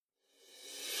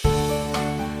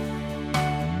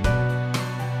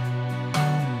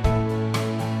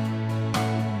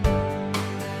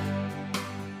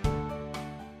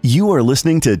You are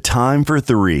listening to Time for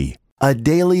Three, a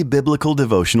daily biblical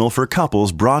devotional for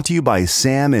couples brought to you by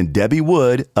Sam and Debbie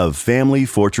Wood of Family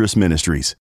Fortress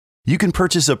Ministries. You can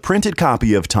purchase a printed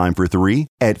copy of Time for Three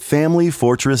at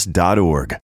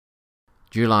familyfortress.org.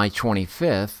 July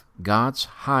 25th, God's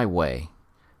Highway.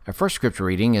 Our first scripture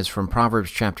reading is from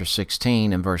Proverbs chapter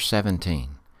 16 and verse 17.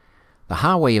 The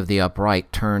highway of the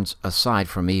upright turns aside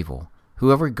from evil.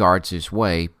 Whoever guards his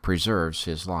way preserves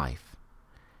his life.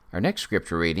 Our next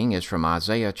scripture reading is from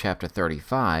Isaiah chapter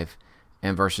 35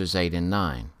 and verses 8 and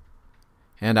 9.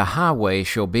 And a highway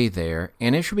shall be there,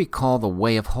 and it shall be called the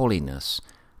way of holiness.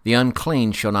 The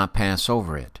unclean shall not pass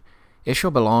over it. It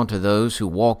shall belong to those who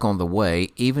walk on the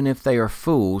way, even if they are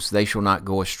fools, they shall not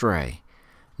go astray.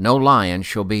 No lion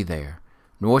shall be there,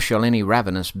 nor shall any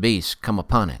ravenous beast come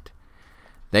upon it.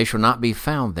 They shall not be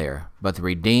found there, but the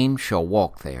redeemed shall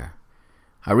walk there.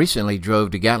 I recently drove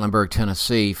to Gatlinburg,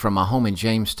 Tennessee from my home in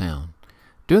Jamestown.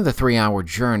 During the 3-hour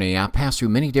journey, I passed through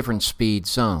many different speed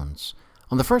zones.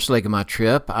 On the first leg of my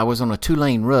trip, I was on a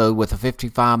 2-lane road with a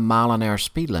 55-mile-an-hour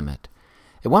speed limit.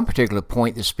 At one particular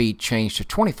point, the speed changed to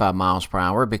 25 miles per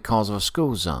hour because of a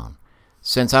school zone.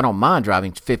 Since I don't mind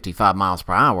driving 55 miles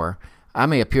per hour, I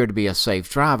may appear to be a safe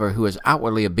driver who is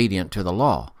outwardly obedient to the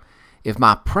law. If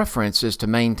my preference is to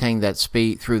maintain that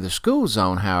speed through the school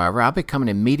zone, however, I become an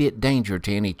immediate danger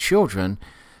to any children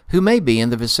who may be in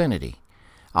the vicinity.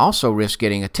 I also risk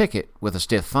getting a ticket with a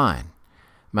stiff fine.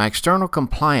 My external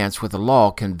compliance with the law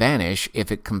can vanish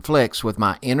if it conflicts with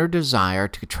my inner desire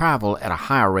to travel at a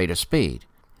higher rate of speed.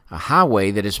 A highway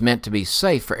that is meant to be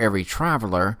safe for every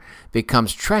traveler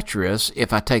becomes treacherous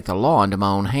if I take the law into my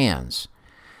own hands.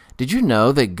 Did you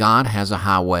know that God has a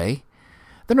highway?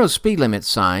 There are no speed limit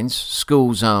signs,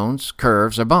 school zones,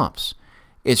 curves, or bumps.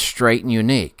 It's straight and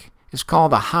unique. It's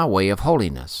called the Highway of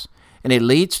Holiness, and it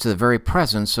leads to the very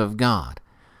presence of God.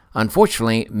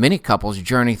 Unfortunately, many couples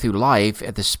journey through life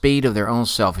at the speed of their own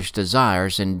selfish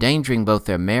desires, endangering both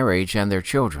their marriage and their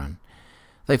children.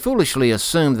 They foolishly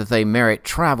assume that they merit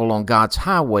travel on God's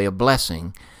highway of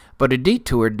blessing, but are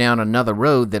detoured down another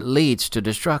road that leads to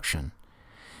destruction.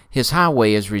 His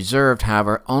highway is reserved,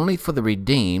 however, only for the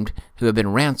redeemed who have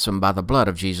been ransomed by the blood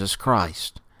of Jesus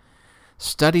Christ.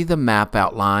 Study the map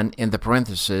outlined in the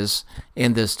parentheses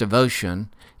in this devotion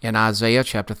in Isaiah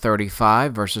chapter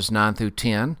 35, verses 9 through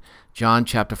 10, John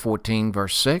chapter 14,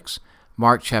 verse 6,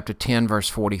 Mark chapter 10, verse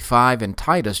 45, and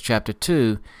Titus chapter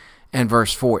 2 and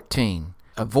verse 14.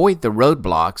 Avoid the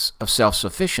roadblocks of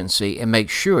self-sufficiency and make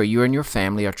sure you and your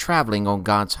family are traveling on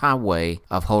God's highway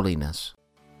of holiness.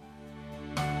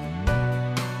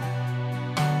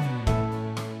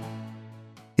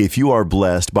 If you are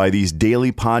blessed by these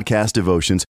daily podcast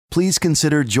devotions, please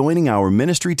consider joining our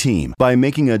ministry team by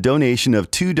making a donation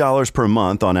of $2 per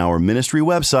month on our ministry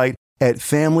website at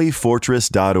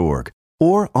familyfortress.org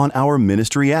or on our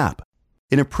ministry app.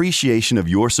 In appreciation of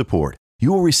your support,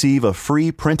 you will receive a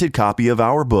free printed copy of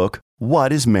our book,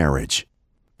 What is Marriage?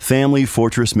 Family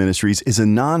Fortress Ministries is a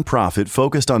nonprofit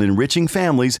focused on enriching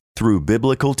families through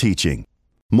biblical teaching.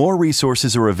 More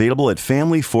resources are available at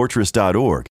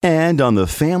familyfortress.org and on the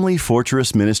Family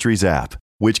Fortress Ministries app,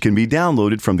 which can be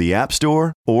downloaded from the App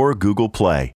Store or Google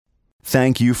Play.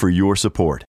 Thank you for your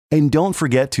support, and don't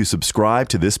forget to subscribe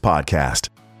to this podcast.